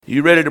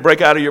You ready to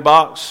break out of your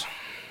box?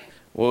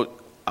 Well,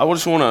 I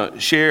just want to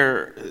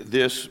share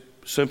this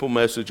simple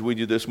message with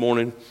you this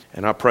morning,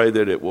 and I pray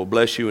that it will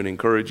bless you and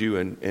encourage you,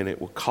 and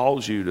it will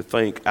cause you to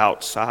think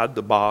outside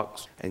the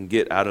box and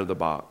get out of the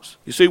box.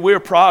 You see, we're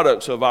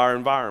products of our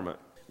environment.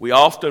 We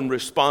often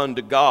respond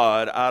to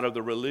God out of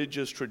the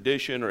religious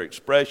tradition or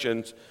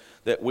expressions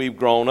that we've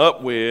grown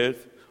up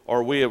with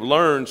or we have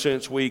learned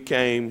since we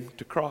came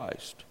to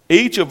Christ.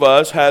 Each of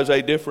us has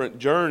a different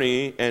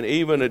journey and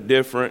even a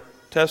different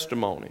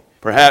testimony.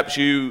 Perhaps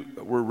you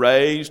were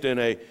raised in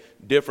a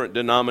different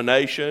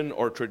denomination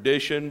or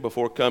tradition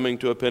before coming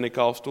to a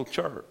Pentecostal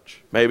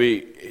church.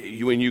 Maybe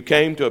when you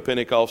came to a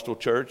Pentecostal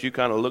church, you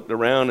kind of looked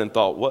around and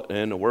thought, what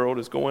in the world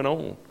is going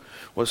on?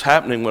 What's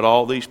happening with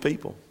all these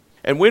people?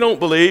 And we don't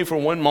believe for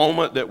one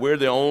moment that we're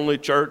the only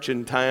church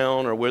in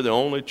town or we're the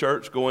only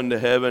church going to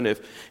heaven.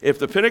 If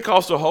the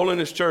Pentecostal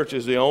Holiness Church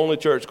is the only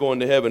church going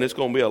to heaven, it's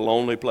going to be a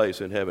lonely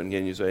place in heaven.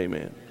 Can you say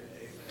amen?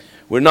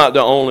 We're not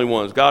the only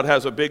ones. God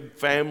has a big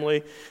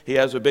family. He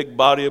has a big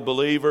body of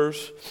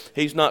believers.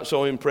 He's not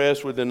so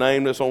impressed with the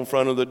name that's on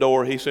front of the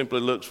door. He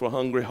simply looks for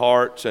hungry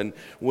hearts and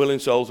willing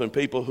souls and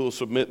people who will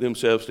submit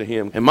themselves to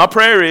Him. And my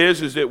prayer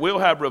is that we'll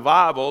have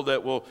revival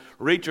that will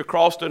reach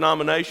across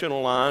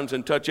denominational lines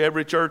and touch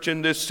every church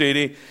in this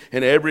city,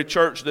 and every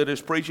church that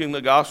is preaching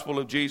the gospel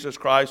of Jesus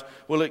Christ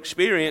will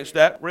experience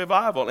that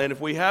revival. And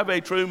if we have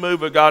a true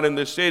move of God in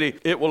this city,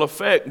 it will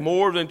affect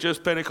more than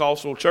just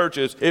Pentecostal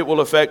churches. It will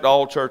affect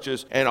all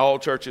churches, and all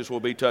churches will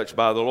be touched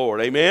by the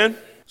Lord. Amen?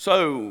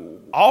 So,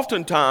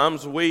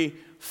 oftentimes we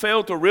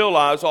fail to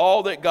realize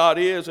all that God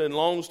is and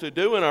longs to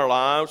do in our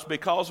lives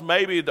because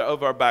maybe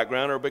of our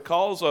background or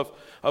because of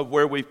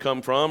where we've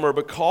come from or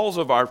because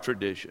of our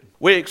tradition.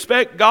 We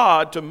expect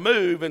God to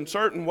move in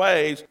certain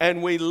ways,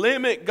 and we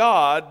limit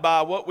God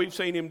by what we've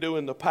seen Him do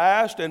in the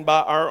past and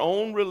by our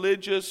own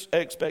religious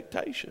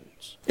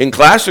expectations. In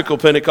classical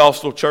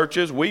Pentecostal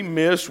churches, we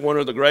missed one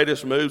of the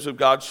greatest moves of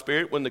God's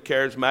Spirit when the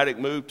charismatic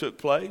move took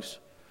place,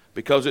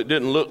 because it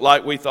didn't look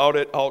like we thought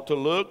it ought to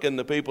look, and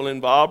the people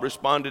involved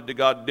responded to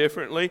God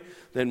differently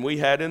than we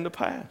had in the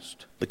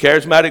past. The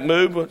charismatic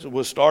move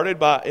was started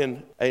by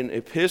an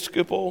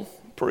Episcopal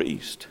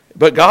priest.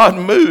 But God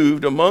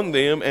moved among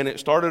them, and it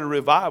started a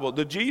revival.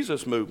 The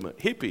Jesus movement,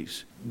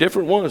 hippies,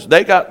 different ones,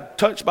 they got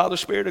touched by the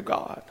Spirit of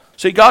God.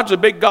 See, God's a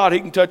big God. He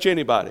can touch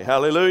anybody.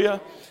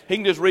 Hallelujah. He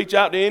can just reach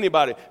out to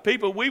anybody.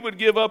 People we would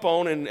give up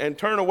on and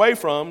turn away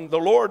from, the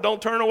Lord don't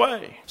turn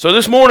away. So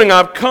this morning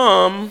I've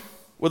come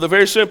with a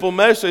very simple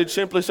message.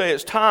 Simply say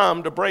it's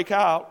time to break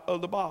out of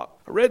the box.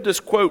 I read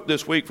this quote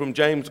this week from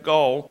James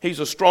Gall.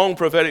 He's a strong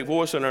prophetic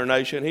voice in our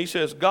nation. He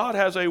says, God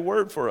has a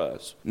word for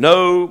us.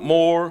 No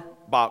more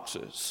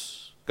boxes.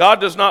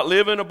 God does not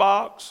live in a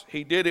box.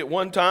 He did it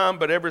one time,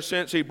 but ever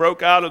since He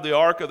broke out of the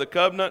Ark of the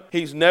Covenant,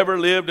 He's never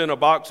lived in a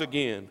box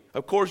again.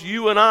 Of course,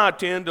 you and I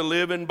tend to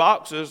live in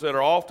boxes that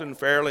are often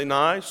fairly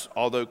nice,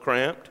 although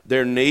cramped.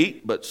 They're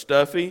neat, but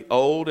stuffy,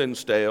 old, and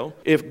stale.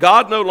 If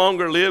God no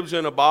longer lives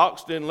in a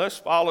box, then let's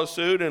follow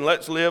suit and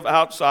let's live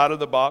outside of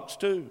the box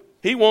too.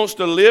 He wants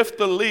to lift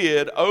the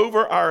lid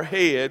over our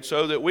head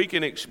so that we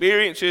can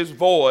experience His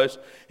voice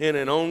in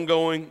an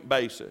ongoing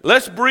basis.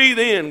 Let's breathe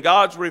in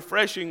God's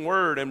refreshing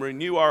word and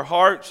renew our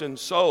hearts and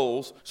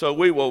souls so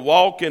we will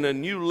walk in a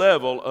new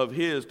level of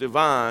His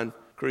divine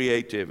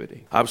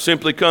creativity. I've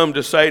simply come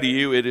to say to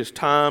you, it is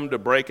time to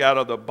break out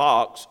of the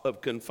box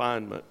of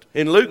confinement.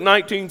 In Luke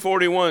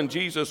 19:41,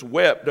 Jesus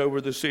wept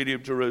over the city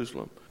of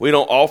Jerusalem. We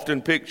don't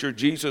often picture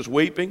Jesus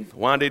weeping.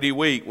 Why did He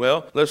weep?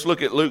 Well, let's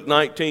look at Luke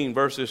 19,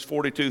 verses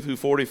 42 through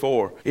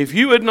 44. If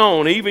you had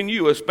known, even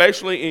you,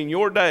 especially in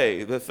your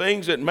day, the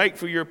things that make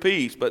for your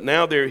peace, but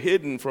now they're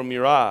hidden from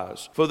your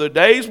eyes. For the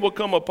days will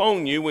come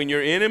upon you when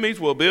your enemies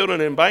will build an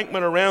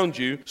embankment around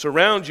you,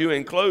 surround you,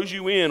 and close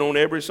you in on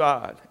every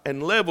side,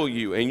 and level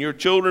you and your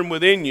children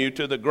within you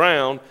to the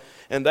ground,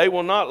 and they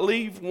will not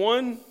leave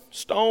one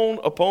stone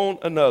upon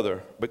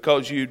another,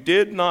 because you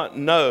did not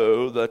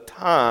know the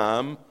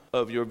time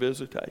of your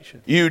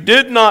visitation. You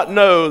did not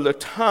know the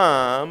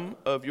time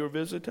of your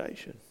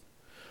visitation.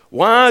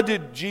 Why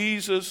did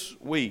Jesus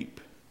weep?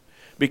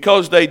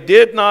 Because they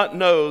did not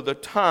know the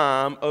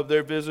time of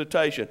their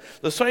visitation.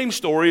 The same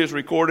story is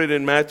recorded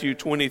in Matthew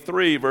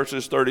 23,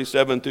 verses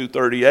 37 through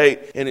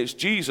 38, and it's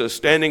Jesus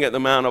standing at the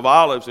Mount of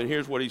Olives, and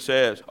here's what He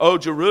says. Oh,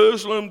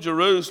 Jerusalem,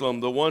 Jerusalem,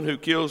 the one who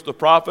kills the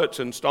prophets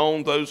and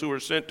stones those who are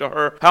sent to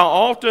her. How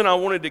often I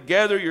wanted to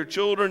gather your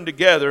children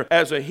together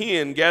as a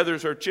hen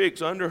gathers her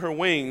chicks under her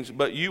wings,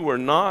 but you were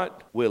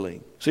not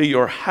willing. See,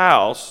 your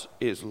house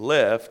is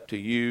left to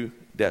you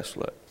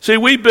desolate. See,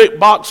 we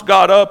box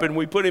God up and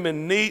we put Him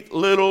in neat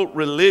little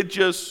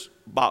religious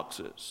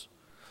boxes.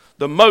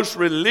 The most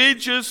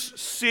religious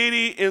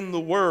city in the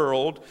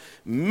world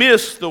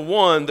missed the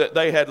one that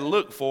they had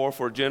looked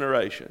for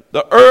generations.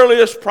 The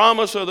earliest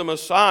promise of the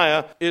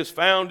Messiah is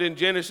found in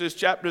Genesis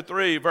chapter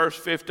 3, verse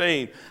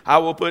 15. I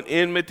will put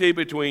enmity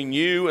between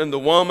you and the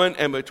woman,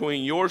 and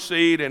between your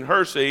seed and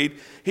her seed.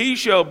 He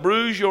shall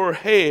bruise your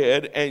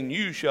head, and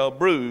you shall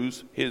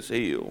bruise his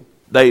heel.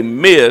 They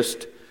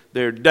missed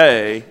their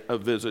day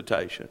of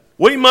visitation.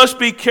 We must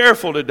be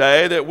careful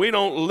today that we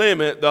don't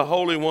limit the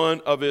Holy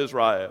One of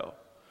Israel.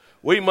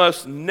 We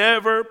must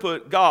never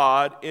put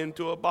God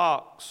into a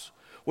box.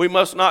 We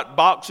must not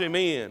box him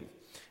in.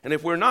 And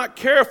if we're not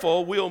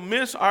careful, we'll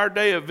miss our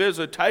day of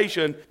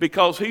visitation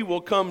because he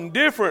will come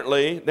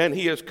differently than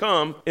he has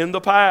come in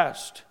the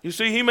past. You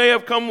see, he may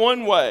have come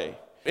one way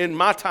in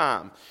my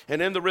time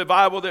and in the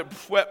revival that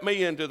swept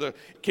me into the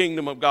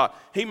kingdom of God.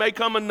 He may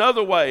come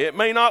another way. It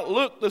may not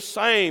look the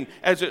same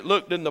as it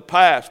looked in the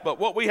past. But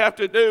what we have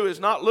to do is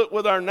not look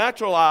with our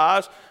natural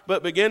eyes,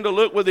 but begin to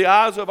look with the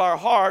eyes of our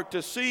heart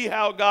to see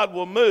how God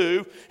will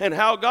move and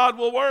how God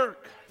will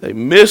work. They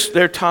missed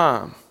their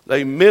time.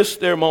 They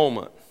missed their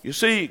moment. You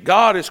see,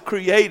 God is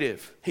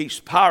creative. He's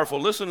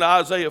powerful. Listen to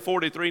Isaiah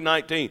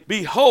 43:19.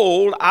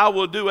 Behold, I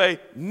will do a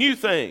new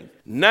thing.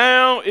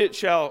 Now it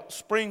shall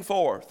spring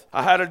forth.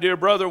 I had a dear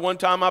brother one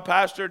time I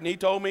pastored, and he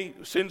told me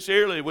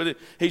sincerely with it,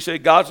 he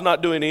said, God's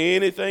not doing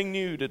anything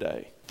new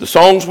today. The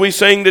songs we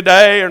sing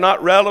today are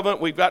not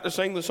relevant. We've got to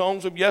sing the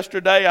songs of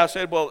yesterday. I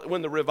said, well,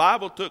 when the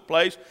revival took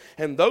place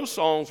and those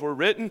songs were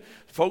written,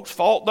 folks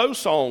fought those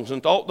songs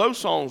and thought those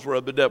songs were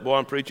of the devil. Boy,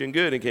 I'm preaching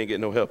good and can't get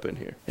no help in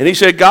here. And he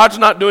said, God's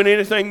not doing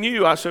anything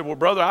new. I said, well,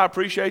 brother, I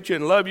appreciate you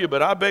and love you,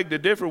 but I beg to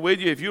differ with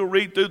you. If you'll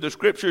read through the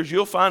scriptures,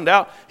 you'll find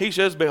out. He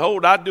says,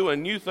 behold, I do a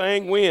new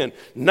thing. When?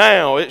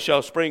 Now it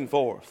shall spring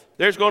forth.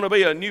 There's going to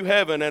be a new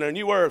heaven and a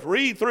new earth.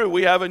 Read through.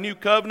 We have a new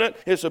covenant.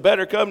 It's a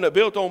better covenant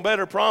built on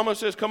better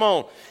promises. Come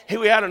on. Here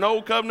we had an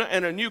old covenant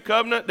and a new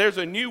covenant. There's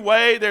a new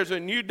way. There's a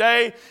new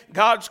day.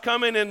 God's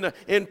coming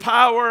in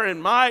power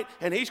and might,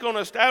 and he's going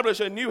to establish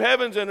a new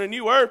heavens and a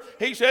new earth.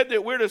 He said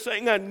that we're to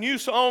sing a new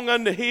song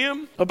unto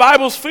him. The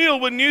Bible's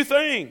filled with new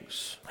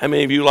things. How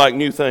many of you like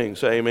new things?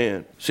 Say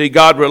amen. See,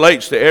 God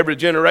relates to every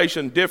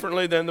generation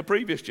differently than the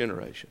previous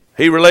generation.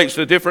 He relates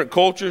to different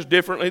cultures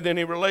differently than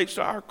he relates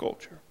to our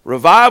culture.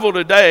 Revival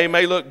today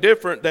may look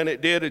different than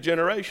it did a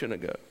generation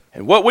ago.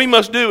 And what we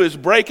must do is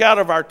break out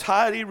of our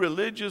tidy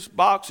religious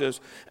boxes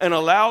and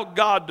allow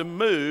God to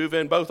move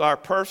in both our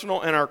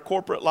personal and our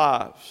corporate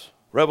lives.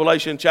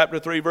 Revelation chapter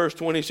 3 verse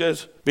 20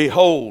 says,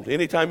 behold.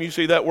 Anytime you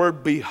see that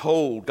word,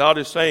 behold, God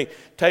is saying,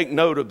 take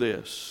note of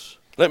this.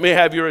 Let me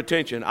have your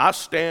attention. I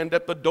stand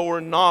at the door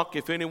and knock.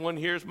 If anyone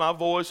hears my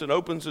voice and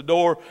opens the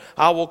door,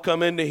 I will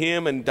come into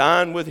him and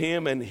dine with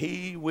him and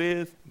he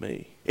with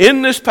me.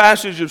 In this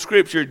passage of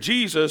Scripture,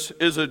 Jesus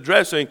is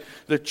addressing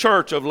the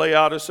church of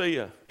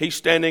Laodicea. He's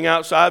standing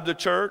outside the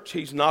church.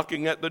 He's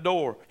knocking at the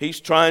door. He's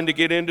trying to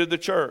get into the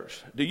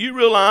church. Do you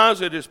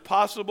realize it is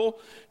possible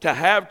to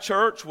have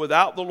church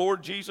without the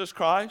Lord Jesus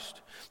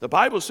Christ? The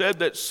Bible said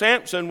that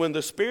Samson, when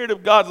the Spirit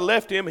of God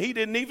left him, he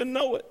didn't even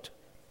know it.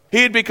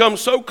 He had become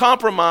so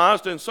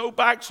compromised and so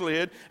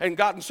backslid and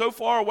gotten so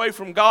far away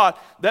from God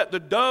that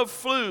the dove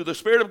flew, the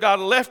Spirit of God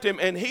left him,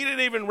 and he didn't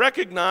even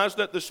recognize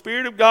that the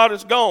Spirit of God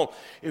is gone.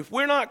 If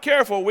we're not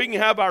careful, we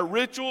can have our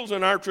rituals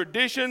and our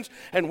traditions,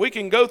 and we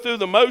can go through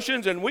the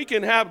motions, and we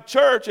can have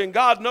church, and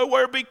God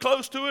nowhere be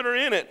close to it or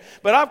in it.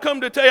 But I've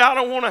come to tell you, I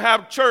don't want to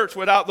have church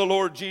without the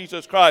Lord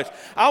Jesus Christ.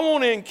 I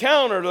want to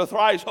encounter the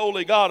thrice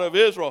holy God of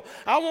Israel.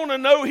 I want to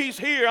know he's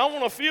here. I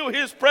want to feel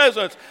his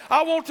presence.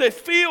 I want to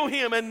feel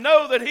him and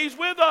know that he's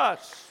with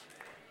us.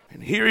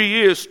 And here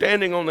he is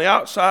standing on the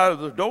outside of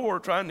the door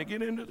trying to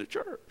get into the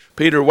church.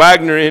 Peter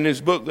Wagner in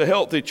his book, The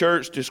Healthy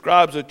Church,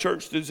 describes a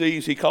church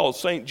disease he calls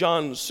St.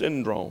 John's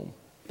Syndrome.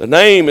 The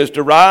name is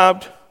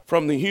derived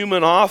from the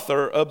human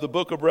author of the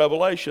book of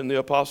Revelation, the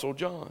Apostle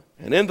John.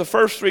 And in the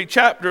first 3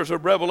 chapters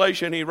of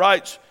Revelation, he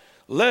writes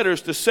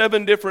letters to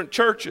 7 different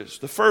churches.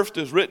 The first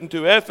is written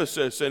to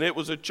Ephesus, and it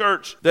was a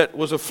church that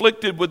was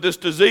afflicted with this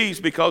disease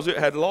because it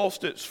had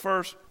lost its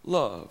first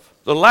love.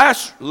 The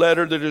last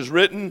letter that is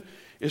written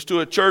is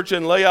to a church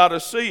in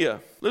Laodicea.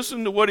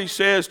 Listen to what he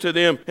says to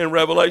them in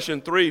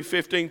Revelation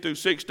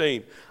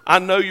 3:15-16. I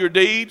know your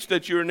deeds,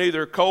 that you're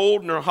neither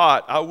cold nor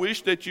hot. I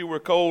wish that you were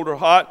cold or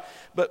hot,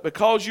 but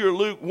because you're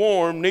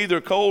lukewarm,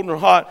 neither cold nor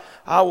hot,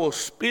 I will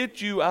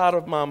spit you out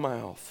of my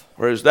mouth.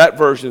 Whereas that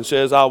version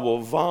says, I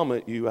will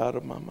vomit you out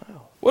of my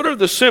mouth. What are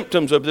the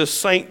symptoms of this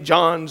St.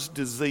 John's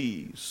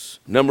disease?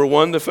 Number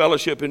 1, the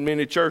fellowship in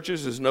many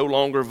churches is no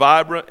longer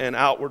vibrant and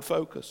outward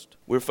focused.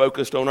 We're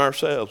focused on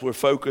ourselves. We're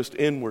focused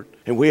inward.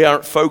 And we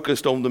aren't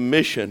focused on the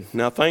mission.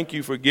 Now, thank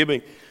you for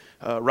giving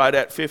right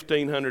at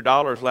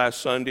 $1,500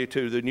 last Sunday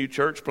to the new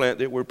church plant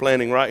that we're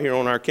planning right here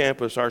on our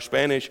campus, our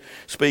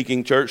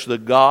Spanish-speaking church, the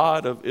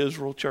God of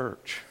Israel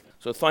Church.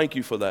 So thank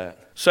you for that.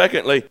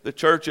 Secondly, the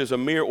church is a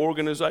mere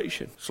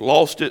organization. It's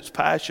lost its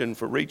passion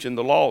for reaching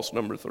the lost,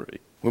 number 3.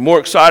 We're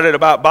more excited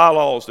about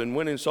bylaws than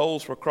winning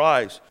souls for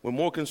Christ. We're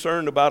more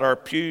concerned about our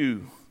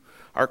pew,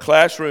 our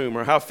classroom,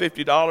 or how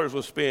 $50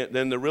 was spent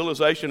than the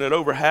realization that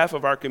over half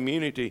of our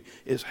community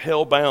is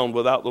hell-bound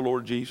without the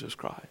Lord Jesus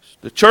Christ.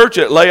 The church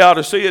at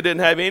Laodicea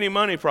didn't have any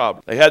money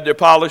problem. They had their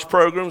polished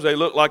programs. They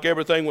looked like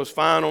everything was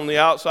fine on the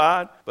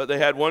outside, but they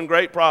had one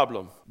great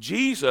problem.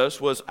 Jesus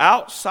was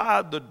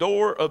outside the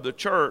door of the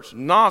church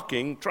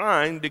knocking,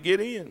 trying to get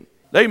in.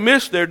 They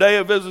missed their day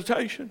of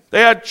visitation.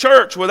 They had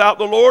church without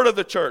the Lord of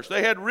the church.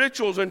 They had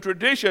rituals and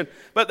tradition,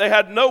 but they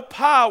had no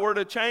power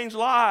to change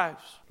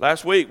lives.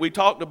 Last week we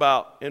talked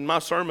about, in my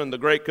sermon, the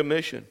Great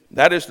Commission.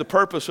 That is the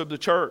purpose of the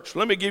church.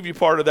 Let me give you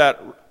part of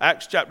that.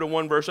 Acts chapter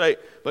 1 verse 8.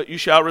 But you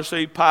shall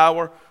receive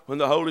power when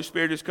the Holy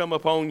Spirit has come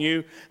upon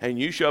you, and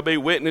you shall be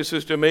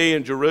witnesses to me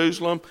in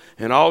Jerusalem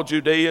and all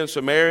Judea and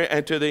Samaria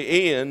and to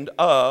the end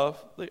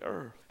of the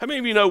earth. How many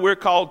of you know we're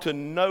called to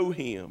know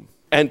Him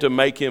and to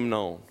make Him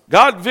known?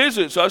 God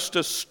visits us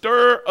to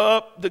stir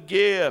up the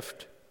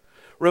gift.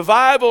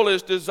 Revival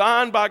is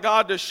designed by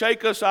God to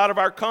shake us out of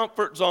our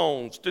comfort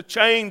zones, to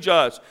change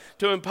us,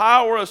 to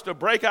empower us to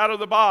break out of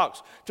the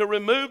box, to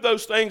remove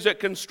those things that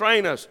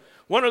constrain us.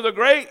 One of the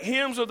great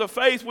hymns of the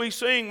faith we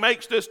sing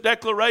makes this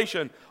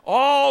declaration: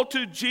 all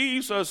to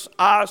Jesus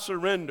I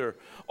surrender,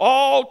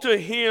 all to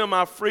Him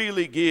I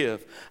freely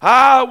give.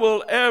 I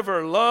will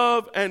ever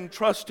love and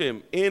trust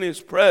Him, in His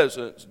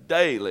presence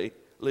daily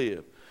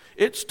live.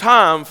 It's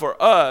time for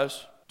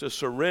us to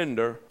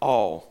surrender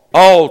all.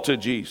 All to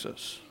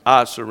Jesus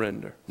I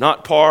surrender.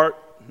 Not part,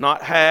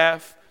 not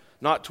half,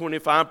 not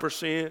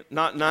 25%,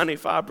 not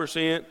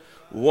 95%,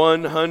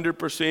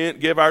 100%.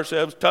 Give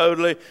ourselves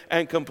totally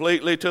and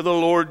completely to the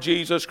Lord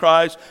Jesus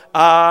Christ.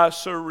 I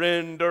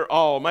surrender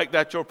all. Make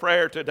that your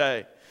prayer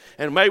today.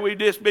 And may we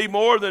just be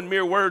more than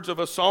mere words of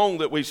a song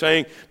that we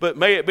sing, but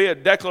may it be a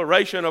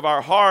declaration of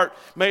our heart.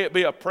 May it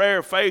be a prayer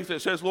of faith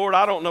that says, Lord,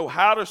 I don't know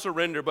how to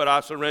surrender, but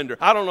I surrender.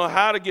 I don't know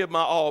how to give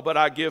my all, but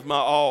I give my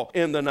all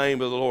in the name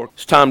of the Lord.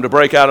 It's time to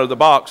break out of the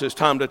box. It's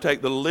time to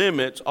take the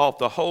limits off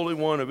the Holy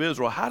One of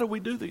Israel. How do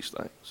we do these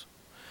things?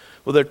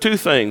 Well, there are two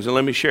things, and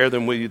let me share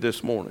them with you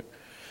this morning.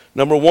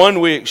 Number one,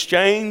 we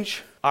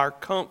exchange our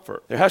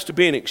comfort. There has to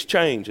be an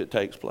exchange that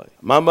takes place.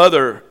 My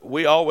mother,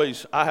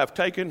 I have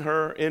taken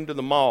her into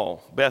the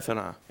mall, Beth and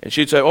I, and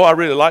she'd say, oh, I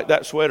really like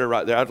that sweater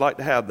right there. I'd like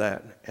to have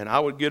that. And I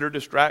would get her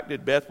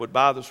distracted. Beth would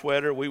buy the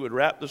sweater. We would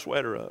wrap the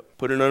sweater up,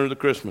 put it under the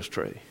Christmas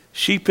tree.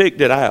 She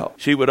picked it out.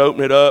 She would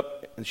open it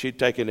up, and she'd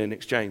take it and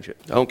exchange it.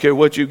 I don't care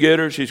what you get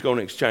her, she's going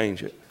to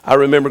exchange it. I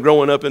remember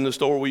growing up in the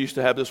store, we used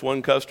to have this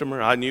one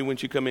customer. I knew when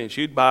she'd come in,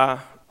 she'd buy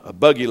a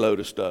buggy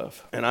load of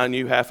stuff, and I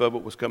knew half of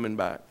it was coming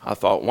back. I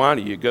thought, why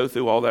do you go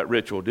through all that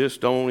ritual?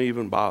 Just don't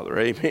even bother.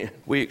 Amen.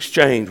 We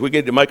exchange. We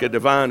get to make a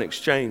divine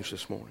exchange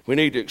this morning. We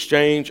need to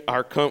exchange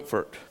our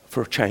comfort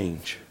for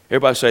change.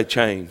 Everybody say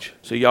change.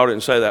 See, y'all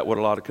didn't say that with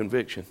a lot of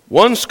conviction.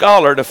 One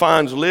scholar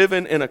defines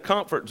living in a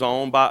comfort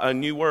zone by a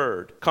new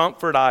word: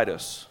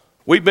 comfortitis.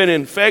 We've been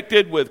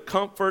infected with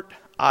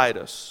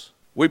comfortitis.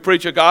 We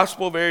preach a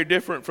gospel very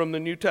different from the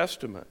New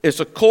Testament. It's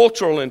a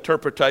cultural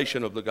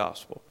interpretation of the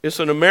gospel. It's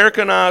an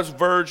Americanized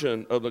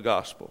version of the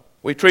gospel.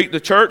 We treat the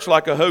church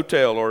like a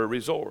hotel or a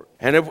resort.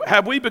 And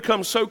have we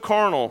become so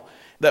carnal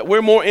that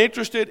we're more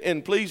interested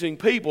in pleasing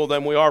people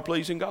than we are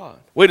pleasing God?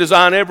 We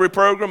design every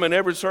program and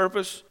every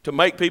service to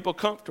make people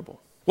comfortable.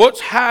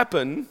 What's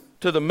happened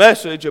to the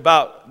message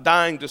about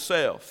dying to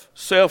self,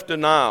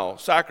 self-denial,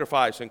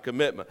 sacrifice, and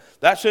commitment?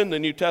 That's in the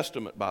New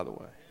Testament, by the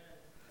way.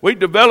 We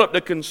developed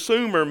a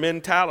consumer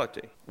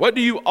mentality. What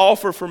do you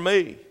offer for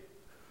me?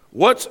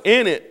 What's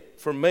in it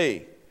for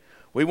me?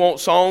 We want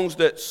songs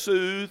that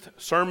soothe,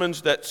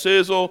 sermons that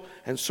sizzle,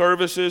 and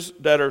services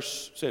that are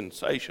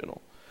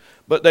sensational.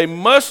 But they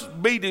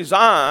must be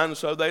designed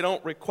so they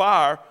don't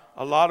require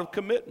a lot of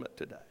commitment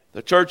today.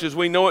 The church as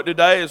we know it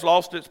today has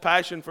lost its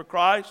passion for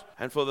Christ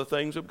and for the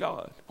things of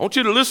God. I want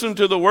you to listen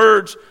to the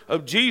words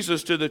of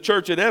Jesus to the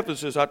church at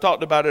Ephesus. I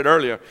talked about it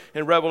earlier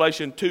in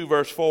Revelation 2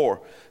 verse 4.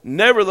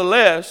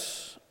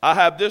 Nevertheless, I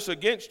have this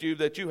against you,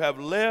 that you have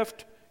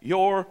left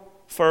your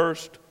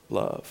first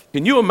love.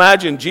 Can you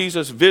imagine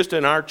Jesus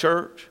visiting our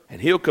church,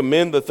 and He'll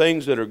commend the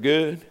things that are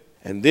good,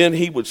 and then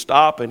He would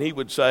stop and He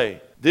would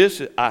say,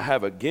 this I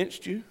have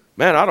against you?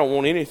 Man, I don't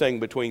want anything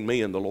between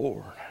me and the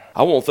Lord.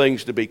 I want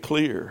things to be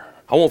clear.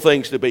 I want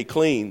things to be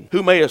clean.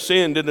 Who may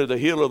ascend into the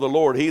hill of the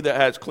Lord? He that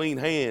has clean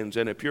hands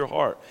and a pure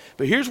heart.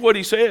 But here's what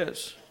He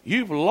says.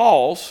 You've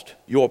lost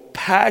your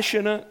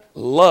passionate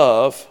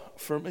love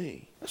for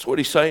me. That's what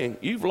He's saying.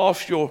 You've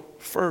lost your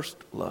first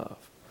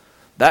love.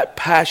 That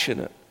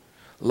passionate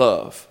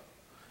love.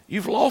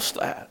 You've lost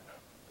that.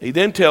 He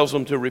then tells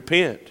them to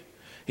repent.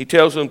 He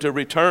tells them to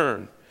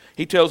return.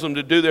 He tells them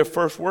to do their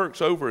first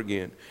works over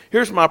again.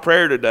 Here's my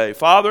prayer today.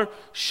 Father,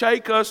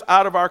 shake us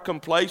out of our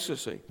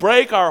complacency.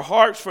 Break our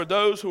hearts for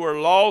those who are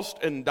lost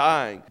and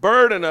dying.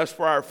 Burden us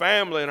for our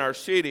family and our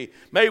city.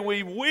 May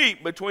we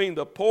weep between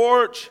the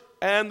porch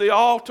and the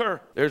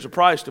altar. There's a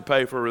price to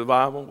pay for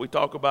revival. We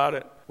talk about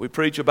it. We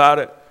preach about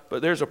it.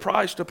 But there's a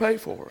price to pay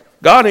for it.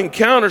 God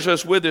encounters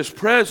us with His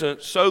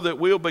presence so that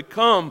we'll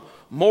become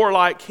more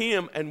like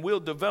Him and we'll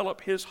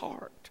develop His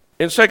heart.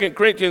 In 2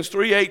 Corinthians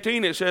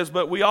 3:18 it says,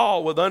 but we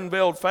all with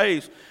unveiled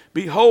face,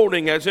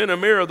 beholding as in a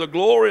mirror the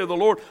glory of the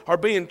Lord, are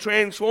being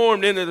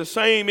transformed into the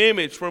same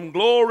image from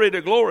glory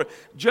to glory,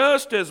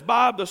 just as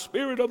by the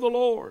Spirit of the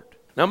Lord.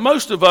 Now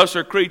most of us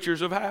are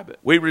creatures of habit.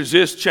 We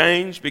resist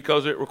change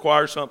because it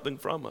requires something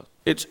from us.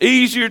 It's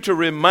easier to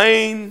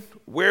remain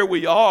where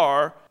we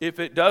are if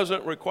it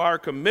doesn't require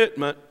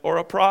commitment or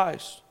a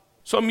price.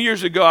 Some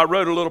years ago, I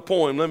wrote a little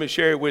poem. Let me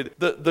share it with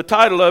you. The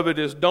title of it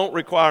is, Don't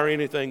Require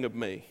Anything of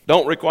Me.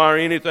 Don't require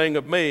anything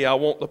of me. I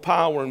want the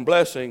power and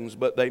blessings,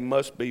 but they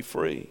must be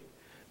free.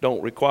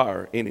 Don't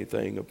require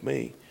anything of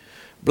me.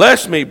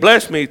 Bless me,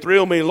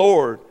 thrill me,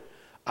 Lord.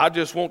 I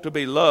just want to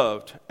be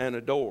loved and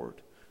adored.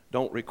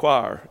 Don't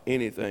require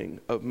anything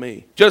of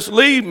me. Just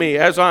leave me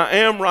as I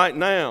am right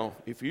now.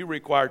 If you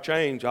require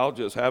change, I'll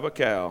just have a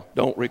cow.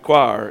 Don't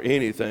require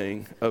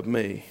anything of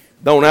me.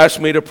 Don't ask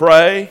me to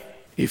pray.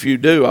 If you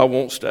do, I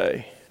won't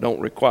stay.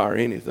 Don't require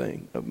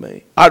anything of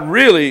me. I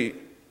really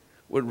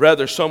would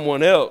rather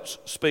someone else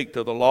speak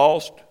to the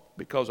lost,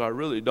 because I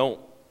really don't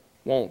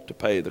want to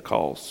pay the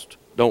cost.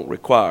 Don't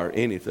require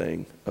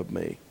anything of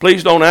me.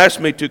 Please don't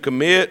ask me to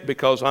commit,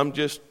 because I'm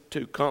just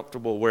too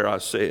comfortable where I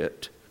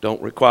sit.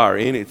 Don't require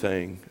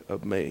anything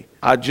of me.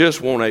 I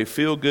just want a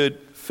feel-good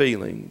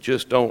feeling.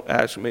 Just don't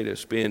ask me to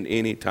spend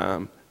any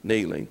time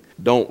kneeling.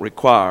 Don't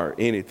require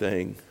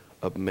anything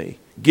of me.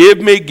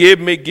 Give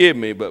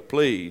me, but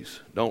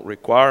please don't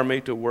require me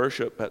to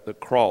worship at the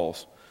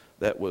cross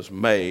that was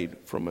made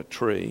from a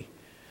tree.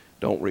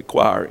 Don't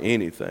require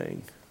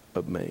anything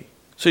of me.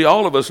 See,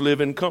 all of us live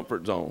in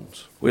comfort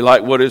zones. We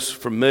like what is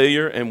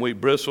familiar, and we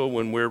bristle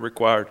when we're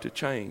required to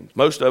change.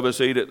 Most of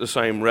us eat at the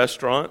same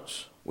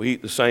restaurants. We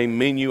eat the same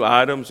menu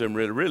items, and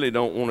we really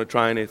don't want to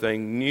try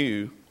anything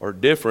new or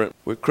different.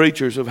 We're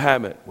creatures of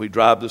habit. We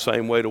drive the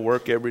same way to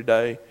work every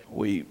day.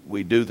 We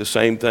do the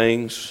same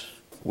things.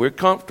 We're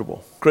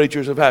comfortable.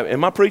 Creatures of habit.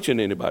 Am I preaching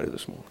to anybody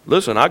this morning?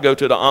 Listen, I go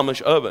to the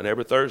Amish oven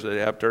every Thursday. They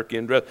have turkey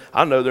and dress.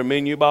 I know their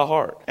menu by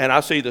heart. And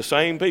I see the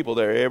same people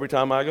there every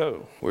time I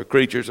go. We're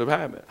creatures of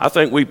habit. I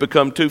think we've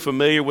become too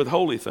familiar with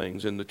holy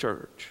things in the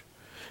church.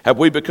 Have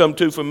we become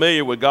too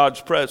familiar with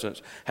God's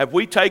presence? Have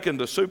we taken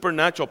the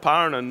supernatural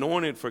power and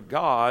anointing for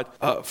God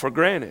for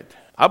granted?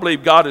 I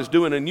believe God is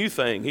doing a new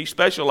thing. He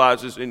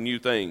specializes in new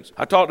things.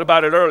 I talked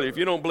about it earlier. If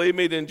you don't believe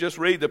me, then just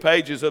read the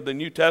pages of the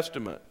New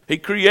Testament. He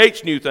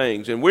creates new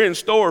things, and we're in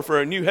store for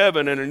a new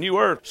heaven and a new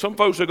earth. Some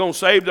folks are going to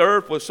save the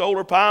earth with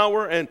solar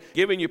power and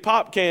giving you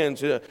pop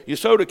cans, your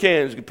soda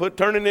cans,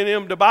 turning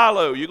them to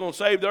Bilo. You're going to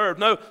save the earth.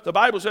 No, the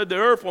Bible said the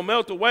earth will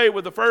melt away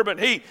with the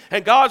fervent heat,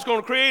 and God's going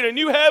to create a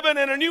new heaven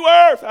and a new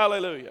earth.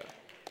 Hallelujah.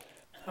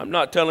 I'm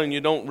not telling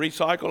you don't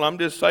recycle. I'm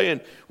just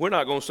saying we're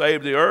not going to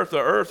save the earth. The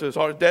earth is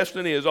our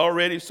destiny is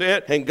already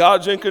set, and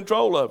God's in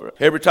control of it.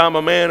 Every time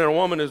a man or a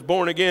woman is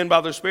born again by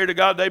the Spirit of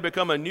God, they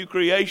become a new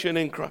creation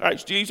in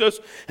Christ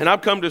Jesus. And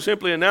I've come to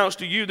simply announce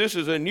to you this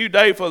is a new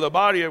day for the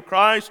body of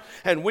Christ,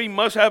 and we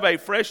must have a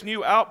fresh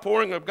new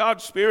outpouring of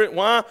God's Spirit.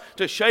 Why?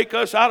 To shake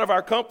us out of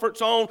our comfort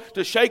zone,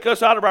 to shake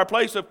us out of our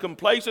place of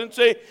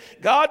complacency.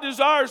 God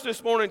desires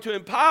this morning to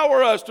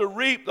empower us to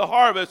reap the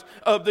harvest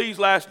of these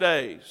last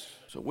days.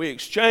 So we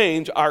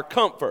exchange our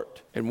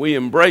comfort and we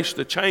embrace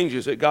the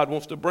changes that God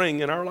wants to bring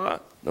in our life.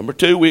 Number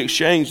two, we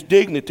exchange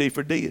dignity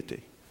for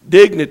deity.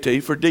 Dignity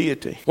for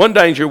deity. One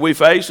danger we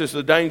face is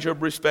the danger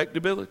of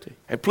respectability.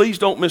 And please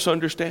don't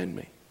misunderstand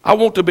me. I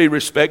want to be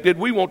respected.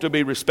 We want to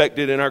be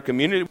respected in our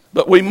community.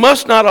 But we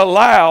must not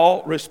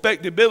allow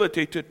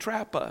respectability to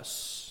trap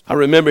us. I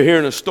remember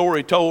hearing a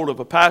story told of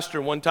a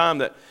pastor one time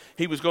that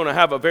he was going to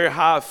have a very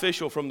high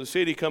official from the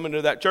city come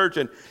into that church,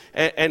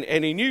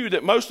 and he knew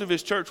that most of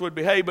his church would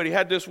behave, but he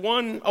had this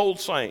one old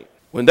saint.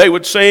 When they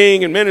would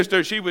sing and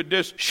minister, she would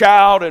just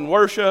shout and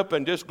worship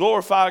and just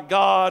glorify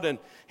God, and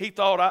he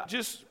thought, I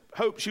just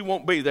hope she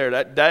won't be there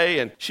that day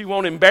and she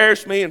won't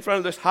embarrass me in front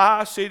of this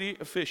high city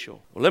official.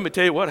 Well, let me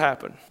tell you what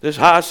happened. This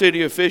high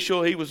city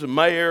official, he was a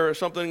mayor or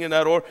something in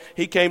that order.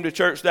 He came to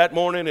church that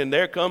morning, and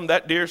there come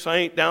that dear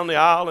saint down the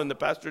aisle, and the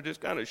pastor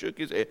just kind of shook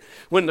his head.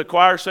 When the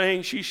choir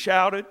sang, she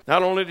shouted.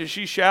 Not only did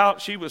she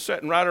shout, she was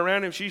sitting right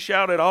around him. She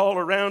shouted all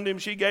around him.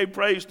 She gave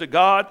praise to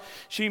God.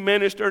 She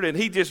ministered, and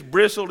he just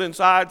bristled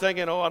inside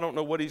thinking, I don't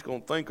know what he's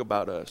going to think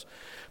about us.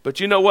 But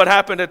you know what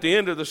happened at the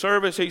end of the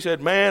service? He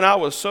said, man, I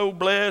was so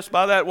blessed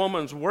by that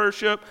woman's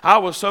worship. I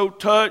was so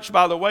touched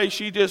by the way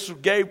she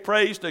just gave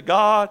praise to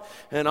God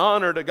and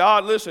honor to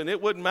God. Listen, it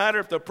wouldn't matter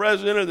if the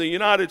President of the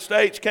United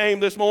States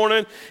came this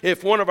morning,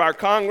 if one of our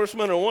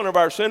congressmen or one of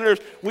our senators,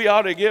 we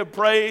ought to give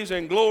praise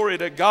and glory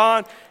to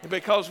God,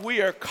 because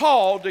we are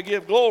called to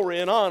give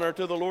glory and honor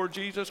to the Lord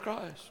Jesus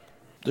Christ.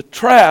 The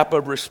trap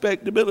of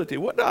respectability.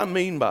 What do I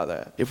mean by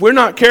that? If we're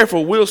not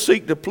careful, we'll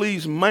seek to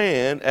please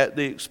man at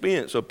the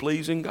expense of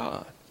pleasing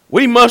God.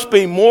 We must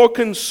be more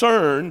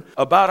concerned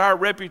about our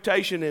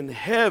reputation in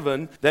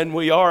heaven than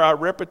we are our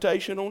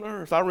reputation on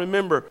earth. I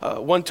remember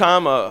one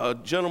time a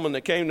gentleman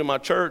that came to my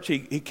church, he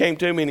came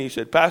to me and he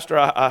said, Pastor,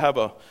 I have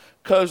a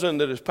cousin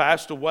that has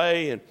passed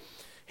away, and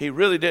he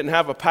really didn't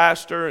have a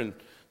pastor, and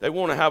they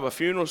want to have a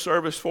funeral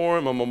service for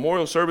him, a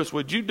memorial service.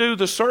 Would you do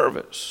the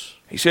service?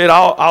 He said,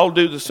 I'll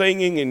do the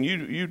singing and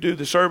you do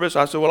the service.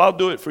 I said, well, I'll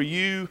do it for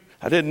you.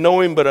 I didn't know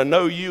him, but I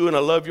know you and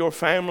I love your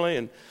family,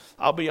 and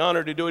I'll be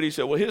honored to do it. He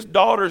said, well, his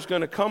daughter's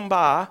going to come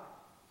by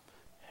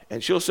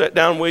and she'll sit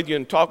down with you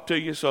and talk to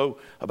you. So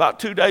about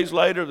 2 days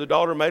later, the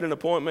daughter made an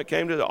appointment,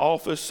 came to the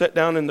office, sat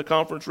down in the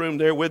conference room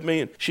there with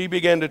me, and she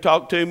began to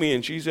talk to me,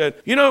 and she said,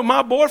 you know,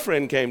 my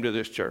boyfriend came to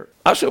this church.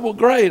 I said, well,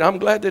 great. I'm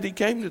glad that he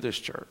came to this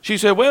church. She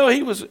said, well,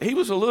 he was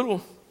a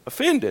little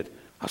offended.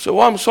 I said,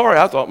 well, I'm sorry.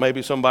 I thought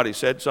maybe somebody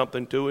said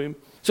something to him.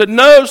 Said,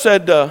 no,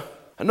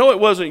 I know it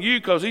wasn't you,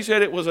 because he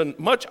said it was a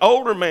much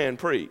older man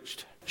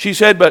preached. She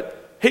said,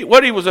 but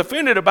what he was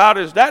offended about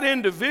is that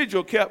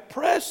individual kept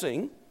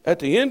pressing at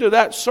the end of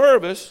that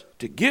service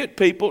to get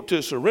people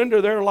to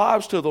surrender their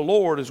lives to the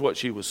Lord, is what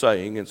she was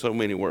saying in so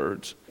many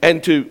words,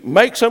 and to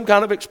make some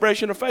kind of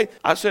expression of faith.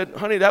 I said,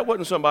 honey, that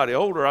wasn't somebody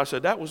older. I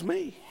said, that was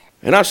me.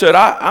 And I said,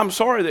 I'm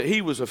sorry that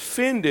he was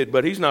offended,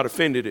 but he's not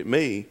offended at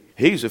me.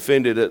 He's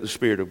offended at the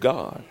Spirit of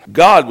God.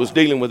 God was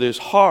dealing with his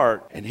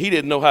heart, and he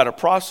didn't know how to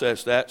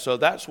process that, so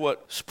that's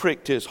what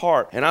pricked his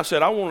heart. And I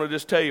said, I want to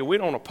just tell you, we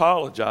don't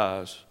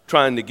apologize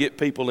trying to get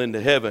people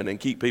into heaven and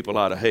keep people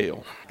out of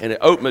hell. And it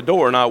opened the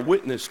door, and I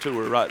witnessed to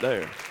her right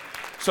there.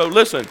 So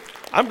listen,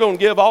 I'm going to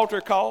give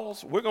altar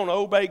calls. We're going to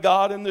obey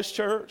God in this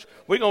church.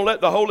 We're going to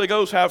let the Holy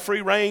Ghost have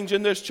free range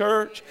in this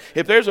church.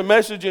 If there's a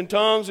message in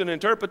tongues and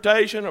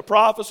interpretation, a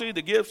prophecy,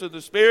 the gifts of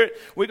the Spirit,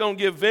 we're going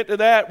to give vent to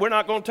that. We're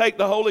not going to take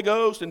the Holy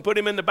Ghost and put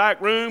him in the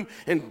back room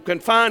and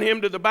confine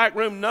him to the back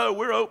room. No,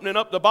 we're opening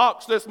up the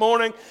box this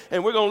morning,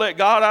 and we're going to let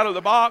God out of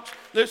the box.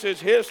 This is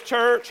his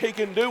church. He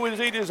can do as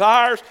he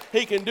desires.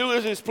 He can do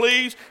as he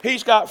pleases.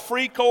 He's got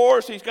free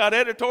course. He's got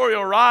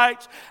editorial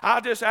rights. I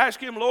just ask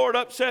him, Lord,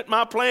 upset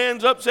my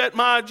plans, upset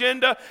my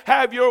agenda.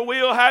 Have your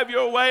will, have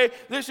your way.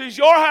 This is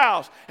your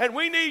house, and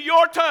we need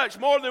your touch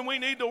more than we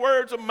need the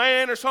words of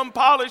man or some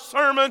polished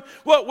sermon.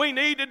 What we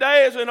need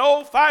today is an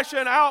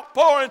old-fashioned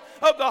outpouring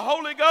of the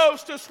Holy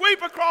Ghost to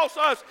sweep across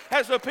us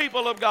as the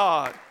people of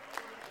God.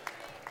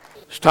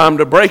 It's time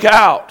to break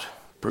out,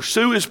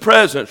 pursue his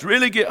presence,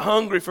 really get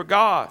hungry for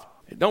God.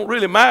 It don't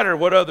really matter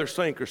what others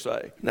think or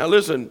say. Now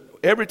listen,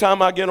 every time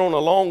I get on a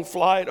long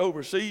flight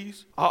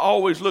overseas, I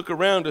always look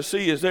around to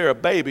see, is there a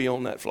baby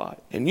on that flight?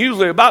 And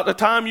usually about the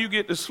time you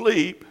get to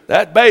sleep,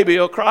 that baby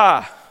will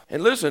cry.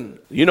 And listen,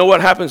 you know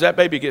what happens? That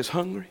baby gets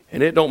hungry.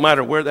 And it don't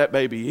matter where that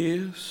baby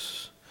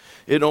is.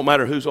 It don't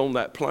matter who's on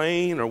that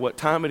plane or what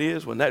time it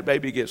is. When that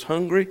baby gets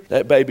hungry,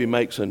 that baby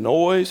makes a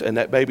noise, and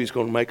that baby's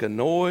going to make a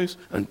noise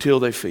until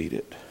they feed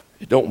it.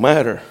 It don't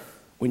matter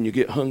when you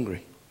get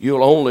hungry.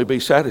 You'll only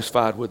be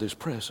satisfied with his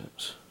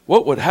presence.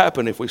 What would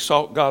happen if we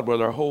sought God with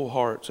our whole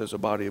hearts as a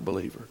body of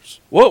believers?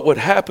 What would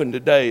happen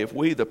today if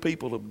we, the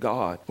people of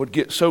God, would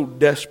get so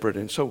desperate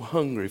and so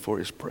hungry for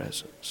his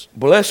presence?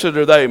 Blessed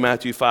are they,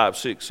 Matthew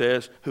 5:6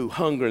 says, who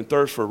hunger and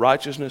thirst for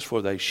righteousness,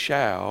 for they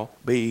shall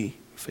be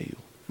filled.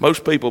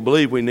 Most people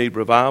believe we need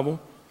revival.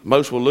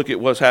 Most will look at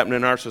what's happening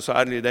in our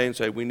society today and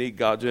say we need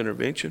God's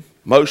intervention.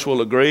 Most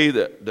will agree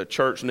that the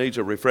church needs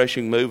a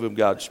refreshing move of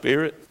God's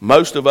Spirit.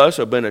 Most of us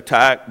have been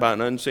attacked by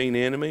an unseen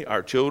enemy.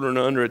 Our children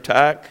are under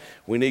attack.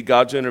 We need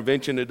God's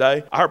intervention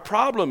today. Our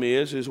problem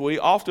is we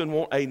often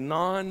want a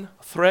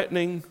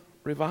non-threatening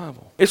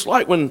revival. It's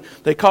like when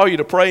they call you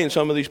to pray in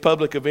some of these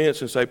public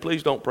events and say,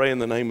 please don't pray in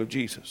the name of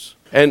Jesus.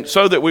 And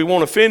so that we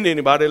won't offend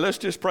anybody, let's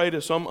just pray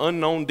to some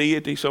unknown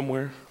deity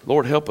somewhere.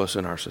 Lord, help us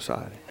in our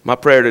society. My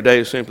prayer today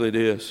is simply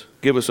this: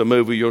 give us a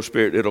move of your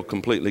Spirit that'll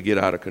completely get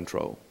out of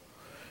control.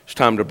 It's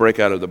time to break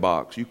out of the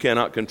box. You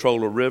cannot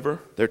control a river.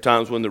 There are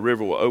times when the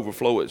river will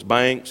overflow its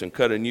banks and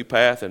cut a new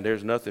path, and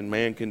there's nothing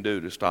man can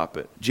do to stop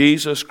it.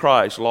 Jesus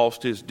Christ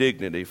lost his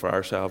dignity for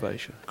our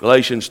salvation.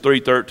 Galatians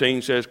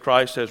 3:13 says,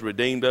 Christ has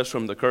redeemed us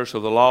from the curse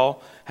of the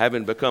law,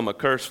 having become a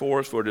curse for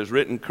us, for it is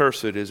written,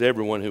 cursed is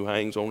everyone who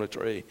hangs on a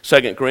tree.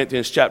 2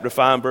 Corinthians chapter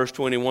 5, verse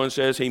 21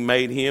 says, he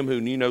made him who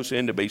knew no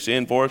sin to be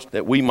sin for us,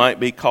 that we might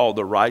be called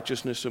the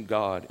righteousness of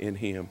God in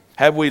him.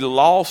 Have we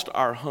lost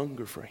our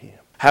hunger for him?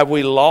 Have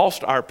we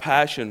lost our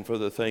passion for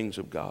the things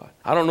of God?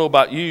 I don't know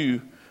about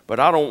you,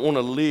 but I don't want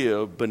to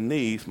live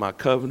beneath my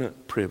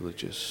covenant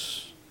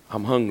privileges.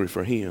 I'm hungry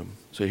for him.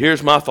 So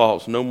here's my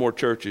thoughts. No more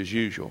church as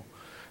usual.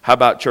 How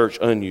about church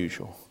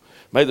unusual?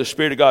 May the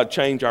Spirit of God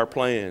change our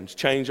plans,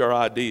 change our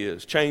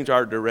ideas, change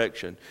our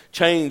direction,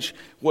 change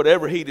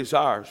whatever he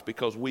desires,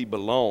 because we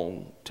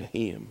belong to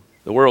him.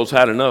 The world's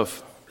had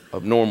enough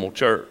of normal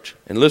church.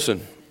 And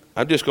listen,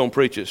 I'm just going to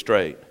preach it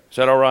straight. Is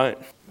that all right?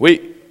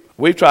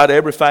 We've tried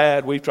every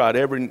fad. We've tried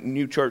every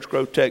new church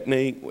growth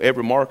technique,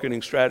 every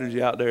marketing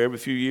strategy out there. Every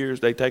few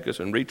years, they take us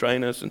and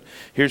retrain us, and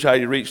here's how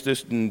you reach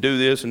this and do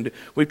this. And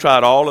we've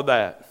tried all of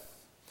that.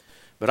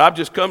 But I've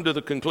just come to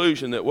the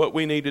conclusion that what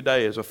we need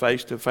today is a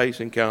face-to-face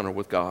encounter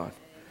with God.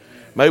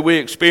 May we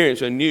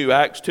experience a new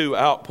Acts 2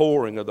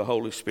 outpouring of the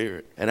Holy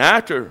Spirit. And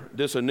after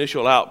this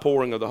initial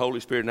outpouring of the Holy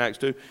Spirit in Acts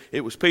 2,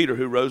 it was Peter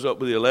who rose up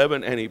with the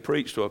 11, and he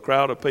preached to a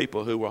crowd of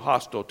people who were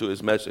hostile to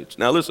his message.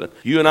 Now listen,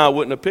 you and I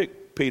wouldn't have picked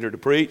Peter to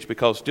preach,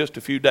 because just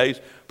a few days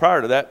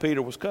prior to that,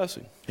 Peter was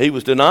cussing. He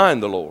was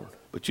denying the Lord.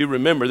 But you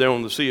remember there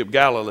on the Sea of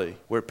Galilee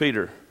where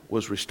Peter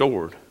was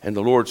restored, and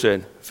the Lord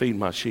said, feed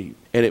my sheep.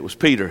 And it was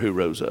Peter who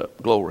rose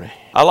up. Glory.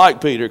 I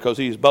like Peter because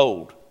he's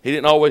bold. He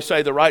didn't always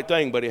say the right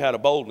thing, but he had a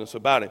boldness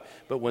about him.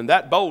 But when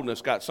that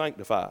boldness got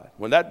sanctified,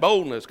 when that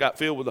boldness got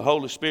filled with the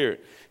Holy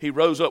Spirit, he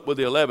rose up with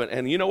the 11.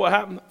 And you know what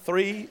happened?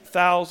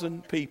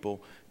 3,000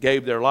 people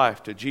gave their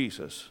life to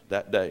Jesus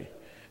that day.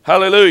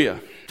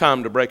 Hallelujah.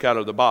 Time to break out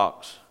of the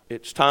box.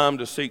 It's time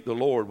to seek the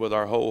Lord with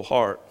our whole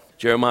heart.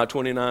 Jeremiah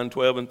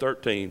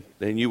 29:12-13.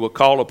 Then you will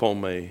call upon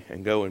me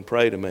and go and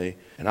pray to me,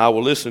 and I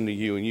will listen to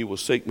you, and you will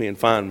seek me and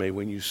find me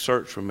when you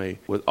search for me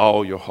with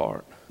all your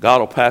heart. God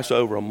will pass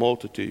over a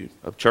multitude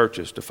of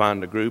churches to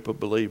find a group of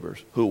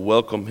believers who will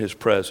welcome his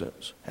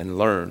presence and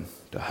learn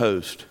to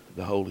host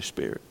the Holy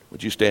Spirit.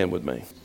 Would you stand with me?